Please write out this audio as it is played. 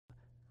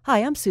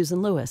Hi, I'm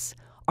Susan Lewis,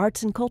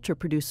 arts and culture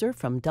producer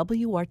from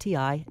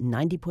WRTI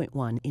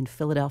 90.1 in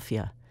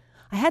Philadelphia.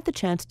 I had the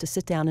chance to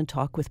sit down and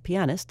talk with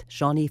pianist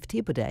Jean-Yves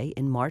Thibaudet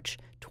in March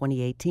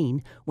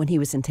 2018 when he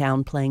was in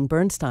town playing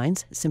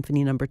Bernstein's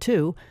Symphony No.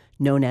 2,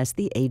 known as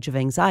The Age of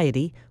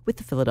Anxiety, with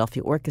the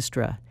Philadelphia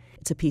Orchestra.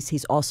 It's a piece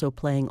he's also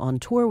playing on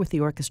tour with the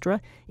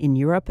orchestra in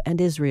Europe and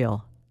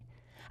Israel.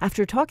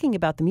 After talking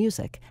about the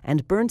music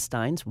and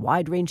Bernstein's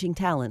wide-ranging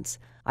talents,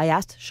 I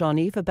asked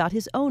Jean-Yves about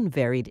his own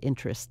varied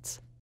interests.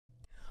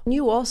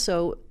 You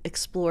also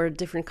explored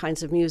different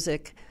kinds of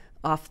music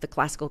off the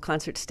classical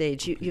concert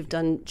stage. You've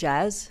done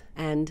jazz,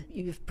 and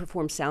you've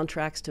performed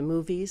soundtracks to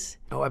movies.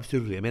 Oh,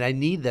 absolutely. I mean, I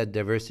need that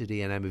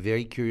diversity, and I'm a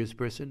very curious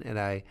person,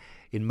 and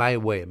in my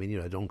way,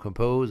 I don't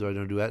compose or I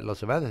don't do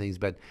lots of other things,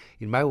 but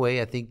in my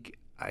way, I think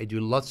I do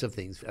lots of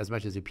things, as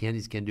much as a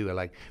pianist can do. I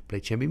like play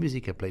chamber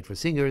music. I played for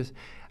singers.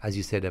 As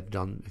you said, I've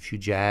done a few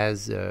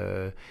jazz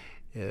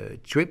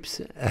trips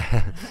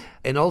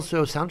and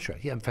also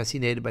soundtrack. Yeah, I'm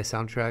fascinated by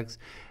soundtracks.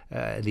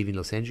 I live in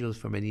Los Angeles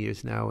for many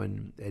years now,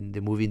 and the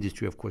movie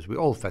industry, of course, we're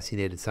all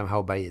fascinated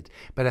somehow by it.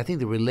 But I think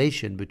the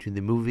relation between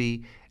the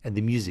movie and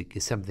the music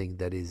is something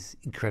that is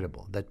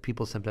incredible, that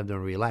people sometimes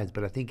don't realize.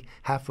 But I think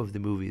half of the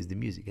movie is the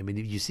music. I mean,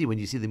 when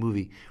you see the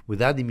movie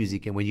without the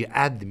music and when you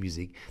add the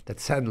music, that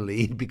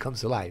suddenly it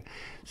becomes alive.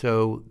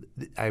 So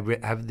I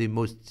have the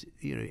most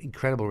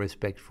incredible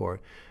respect for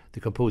the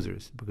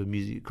composers, because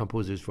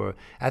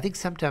I think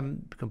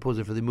sometimes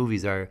composers for the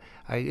movies are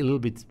a little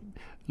bit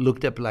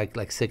looked up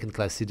like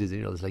second-class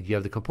citizens. It's like you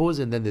have the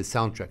composer and then the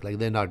soundtrack. Like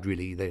they're not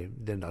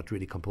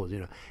really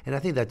composers. And I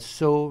think that's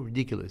so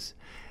ridiculous.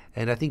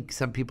 And I think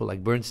some people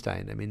like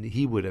Bernstein,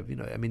 he would have,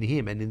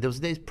 him. And in those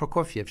days,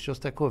 Prokofiev,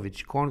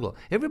 Shostakovich, Korngold,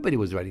 everybody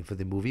was writing for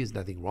the movies.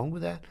 Nothing wrong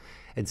with that.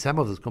 And some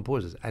of those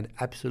composers are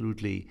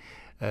absolutely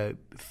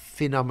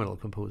phenomenal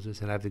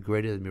composers, and I have the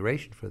greatest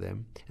admiration for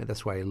them. And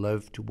that's why I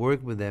love to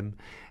work with them.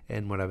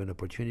 And when I have an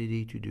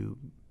opportunity to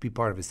be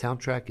part of a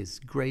soundtrack, it's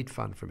great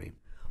fun for me.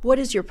 What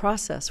is your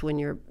process when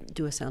you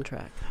do a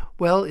soundtrack?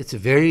 Well, it's a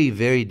very,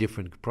 very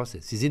different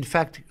process. It's in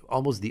fact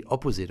almost the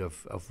opposite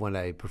of when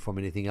I perform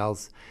anything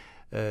else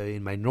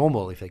in my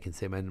normal, if I can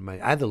say,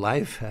 my other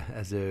life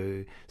as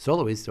a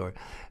soloist,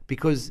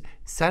 because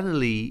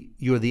suddenly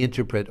you're the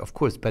interpret, of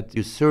course, but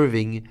you're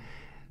serving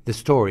the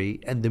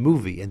story and the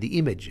movie and the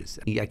images.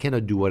 I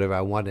cannot do whatever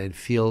I want and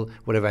feel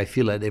whatever I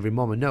feel at every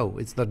moment. No,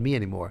 it's not me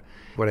anymore.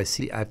 What I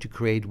see, I have to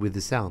create with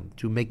the sound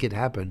to make it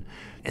happen.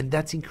 And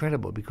that's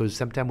incredible, because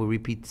sometimes we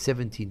repeat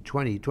 17,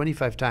 20,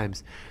 25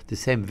 times the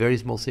same very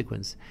small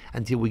sequence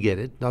until we get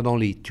it. Not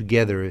only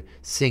together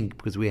sync,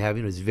 because we have,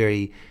 it's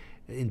very,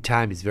 in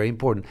time it's very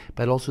important,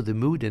 but also the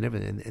mood and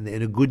everything. And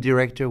a good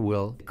director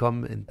will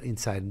come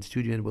inside the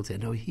studio and will say,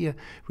 no, here,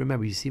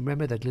 remember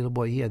that little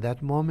boy here,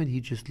 that moment he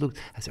just looked.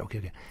 I say,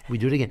 okay, we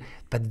do it again.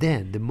 But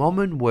then the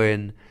moment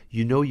when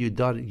you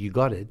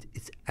got it,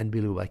 it's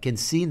unbelievable. I can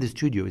see in the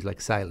studio, it's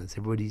like silence.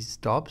 Everybody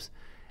stops,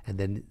 and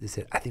then they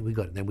say, I think we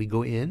got it. Then we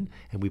go in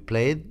and we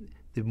play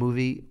the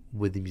movie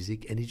with the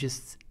music, and it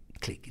just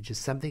click. It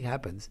just, something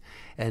happens.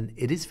 And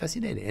it is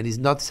fascinating. And it's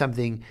not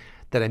something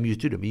that I'm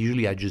used to do.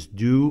 Usually I just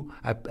do,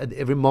 at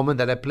every moment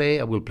that I play,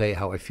 I will play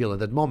how I feel at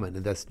that moment,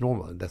 and that's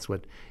normal, and that's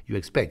what you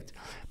expect.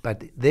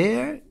 But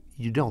there,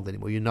 you don't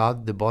anymore. You're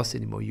not the boss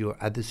anymore. You're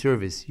at the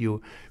service.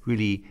 You're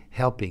really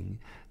helping.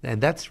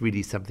 And that's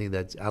really something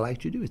that I like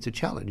to do. It's a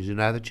challenge. It's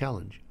another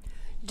challenge.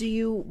 Do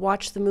you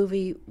watch the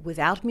movie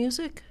without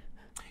music?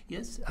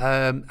 Yes.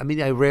 I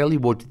rarely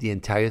watch the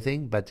entire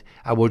thing, but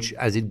I watch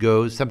as it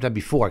goes. Sometimes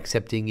before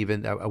accepting,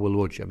 even I will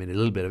watch, a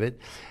little bit of it.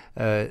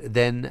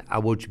 Then I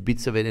watch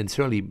bits of it, and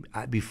certainly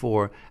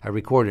before I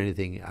record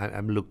anything, I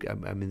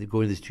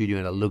go in the studio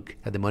and I look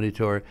at the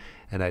monitor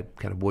and I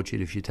kind of watch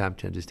it a few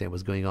times to understand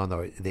what's going on,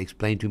 or they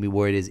explain to me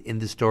where it is in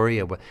the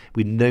story.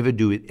 We never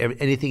do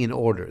anything in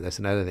order. That's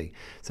another thing.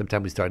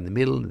 Sometimes we start in the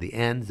middle, in the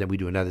end, then we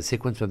do another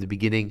sequence from the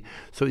beginning.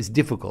 So it's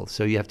difficult.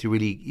 So you have to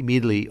really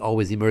immediately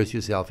always immerse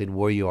yourself in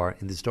where you are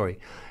in the story.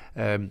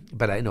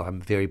 But I know I'm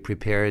very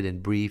prepared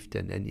and briefed,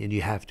 and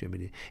you have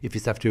to. If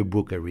it's after a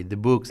book, I read the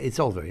books. It's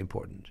all very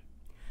important.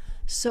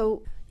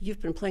 So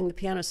you've been playing the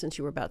piano since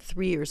you were about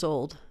 3 years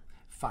old.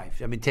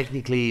 5.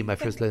 Technically, my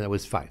first lesson I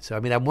was 5. So,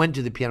 I went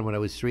to the piano when I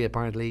was 3,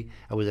 apparently.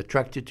 I was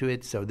attracted to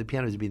it. So the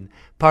piano has been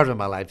part of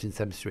my life since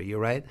I'm 3, you're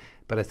right?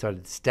 But I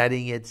started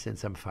studying it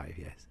since I'm 5,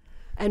 yes.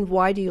 And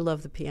why do you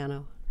love the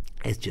piano?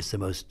 It's just the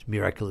most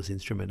miraculous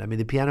instrument.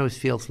 The piano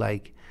feels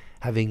like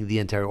having the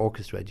entire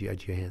orchestra at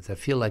your hands. I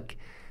feel like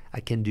I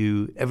can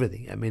do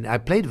everything. I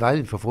played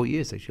violin for 4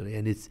 years, actually,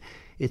 and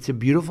it's a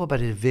beautiful but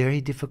a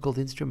very difficult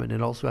instrument.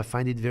 And also I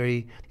find it's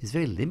very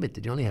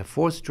limited. You only have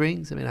 4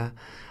 strings.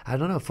 I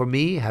don't know. For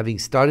me, having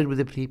started with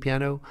the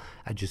piano,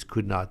 I just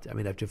could not.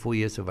 After 4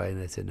 years of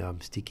violin, I said, no,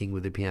 I'm sticking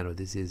with the piano.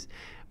 This is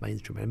my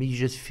instrument. You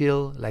just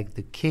feel like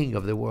the king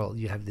of the world.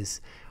 You have this,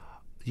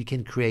 you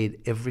can create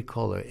every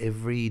color,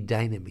 every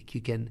dynamic.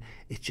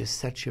 It's just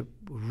such a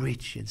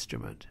rich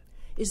instrument.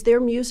 Is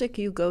there music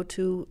you go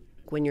to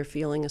when you're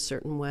feeling a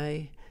certain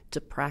way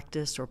to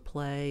practice or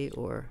play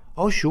or?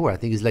 Oh, sure. I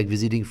think it's like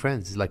visiting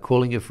friends. It's like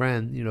calling a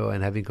friend,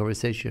 and having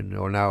conversation,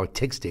 or now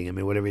texting. I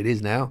mean, whatever it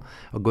is now,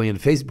 or going on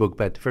Facebook.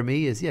 But for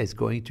me, it's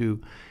going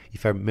to,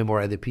 if I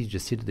memorize the piece,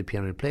 just sit at the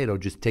piano and play it, or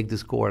just take the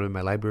score out of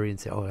my library and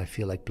say, oh, I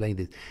feel like playing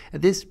this.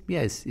 And this,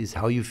 is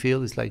how you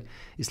feel. It's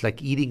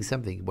like eating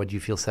something. What you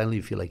feel suddenly,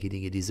 you feel like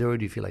eating a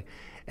dessert. You feel like,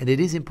 and it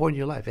is important in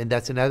your life. And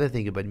that's another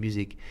thing about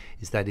music,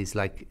 is that it's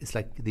like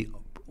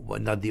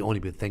not the only,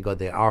 but thank God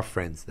there are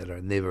friends that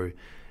are never.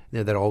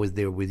 They're always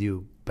there with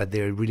you, but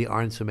there really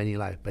aren't so many in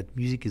life. But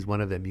music is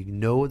one of them. You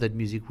know that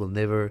music will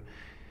never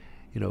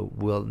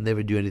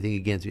do anything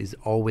against you. It's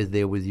always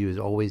there with you. It's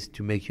always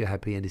to make you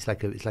happy, and it's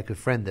like a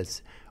friend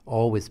that's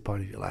always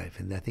part of your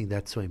life. And I think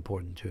that's so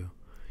important too.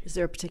 Is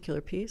there a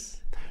particular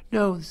piece?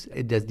 No,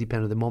 it does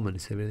depend on the moment.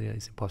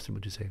 It's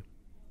impossible to say.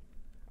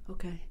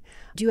 Okay.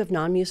 Do you have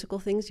non-musical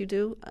things you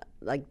do,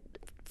 like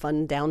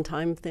fun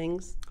downtime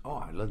things? Oh,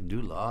 I love to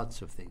do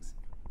lots of things.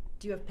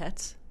 Do you have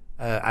pets?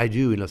 I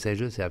do in Los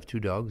Angeles. I have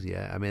 2 dogs,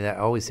 yeah. I mean, I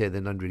always say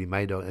they're not really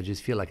my dogs. I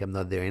just feel like I'm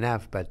not there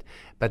enough. But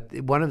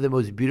one of the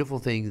most beautiful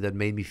things that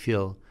made me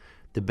feel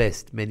the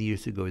best many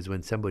years ago is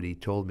when somebody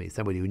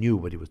who knew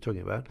what he was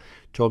talking about,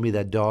 told me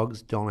that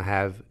dogs don't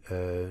have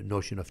a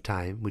notion of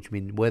time, which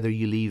means whether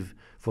you leave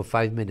for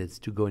 5 minutes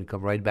to go and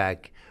come right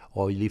back,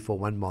 or you leave for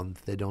 1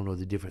 month, they don't know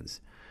the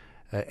difference.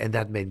 And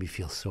that made me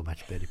feel so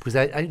much better. Because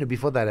I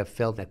before that I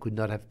felt I could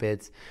not have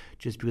pets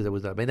just because I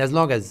was not. I mean, as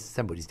long as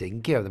somebody's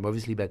taking care of them,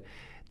 obviously, but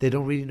they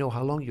don't really know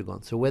how long you're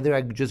gone. So whether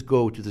I just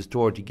go to the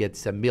store to get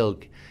some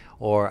milk,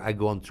 or I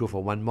go on tour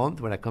for 1 month,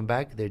 when I come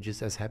back, they're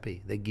just as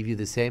happy. They give you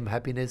the same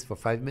happiness for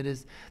 5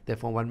 minutes than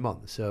for 1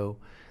 month. So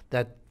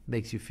that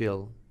makes you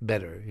feel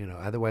better.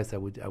 Otherwise I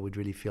would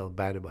really feel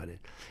bad about it.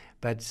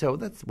 But so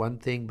that's one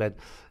thing. But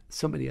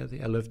so many other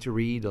things. I love to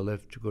read. I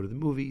love to go to the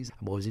movies.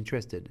 I'm always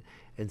interested.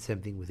 And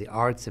same thing with the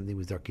art, same thing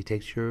with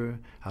architecture.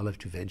 I love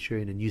to venture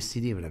in a new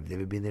city. When I've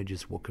never been there,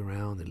 just walk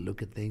around and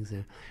look at things.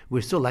 And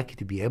we're so lucky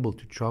to be able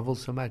to travel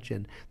so much.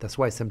 And that's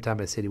why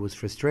sometimes I said it was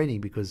frustrating,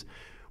 because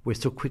we're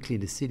so quickly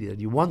in the city that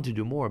you want to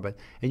do more.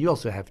 And you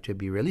also have to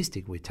be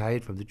realistic. We're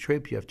tired from the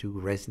trip. You have to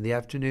rest in the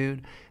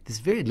afternoon. There's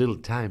very little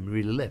time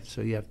really left.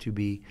 So you have to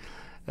be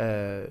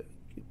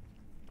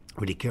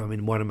really care. I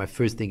mean, one of my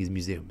first things is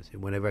museums.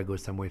 Whenever I go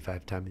somewhere, if I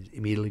have time, I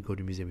immediately go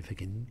to a museum. If I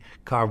can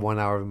carve 1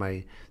 hour of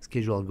my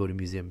schedule, I'll go to a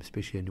museum,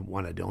 especially in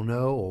one I don't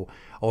know,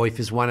 or if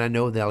it's one I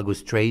know, then I'll go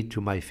straight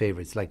to my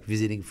favorites, like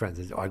visiting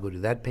friends. I go to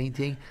that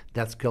painting,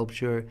 that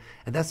sculpture,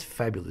 and that's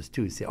fabulous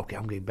too. You say, okay,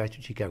 I'm going back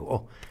to Chicago.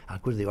 Oh, I'll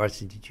go to the Arts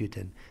Institute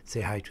and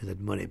say hi to that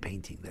Monet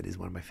painting. That is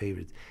one of my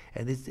favorites,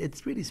 and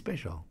it's really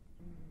special.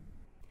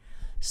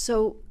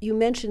 So you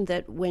mentioned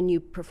that when you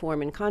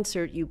perform in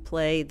concert, you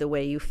play the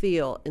way you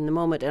feel in the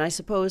moment. And I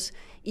suppose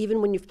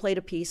even when you've played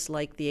a piece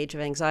like The Age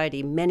of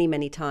Anxiety many,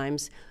 many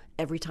times,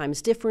 every time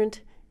is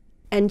different.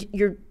 And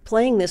you're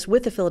playing this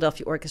with the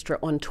Philadelphia Orchestra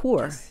on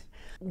tour. Yes.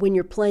 When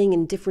you're playing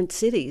in different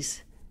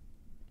cities,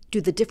 do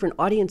the different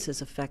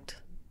audiences affect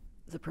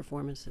the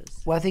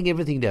performances? Well, I think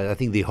everything does. I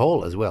think the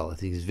whole as well. I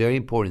think it's very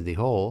important, the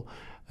whole,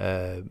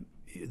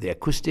 the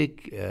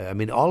acoustic,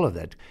 all of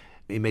that.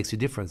 It makes a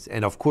difference.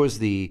 And of course,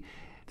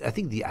 I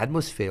think the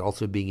atmosphere,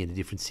 also being in a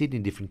different city,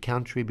 in a different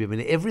country,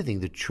 everything,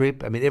 the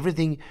trip,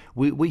 everything,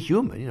 we're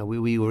human,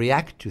 we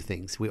react to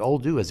things. We all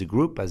do, as a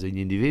group, as an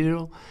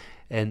individual.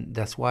 And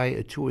that's why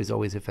a tour is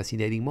always a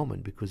fascinating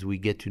moment, because we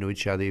get to know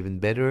each other even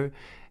better,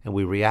 and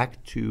we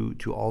react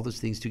to all those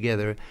things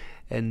together.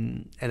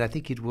 And I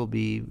think it will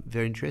be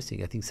very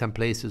interesting. I think some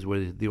places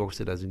where the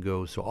orchestra doesn't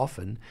go so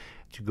often,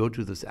 to go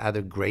to those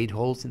other great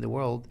halls in the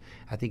world,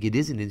 I think it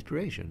is an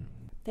inspiration.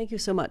 Thank you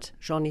so much,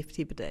 Jean-Yves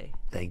Thibaudet.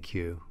 Thank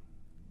you.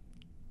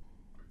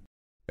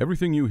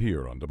 Everything you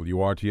hear on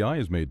WRTI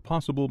is made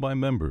possible by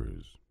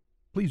members.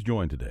 Please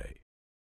join today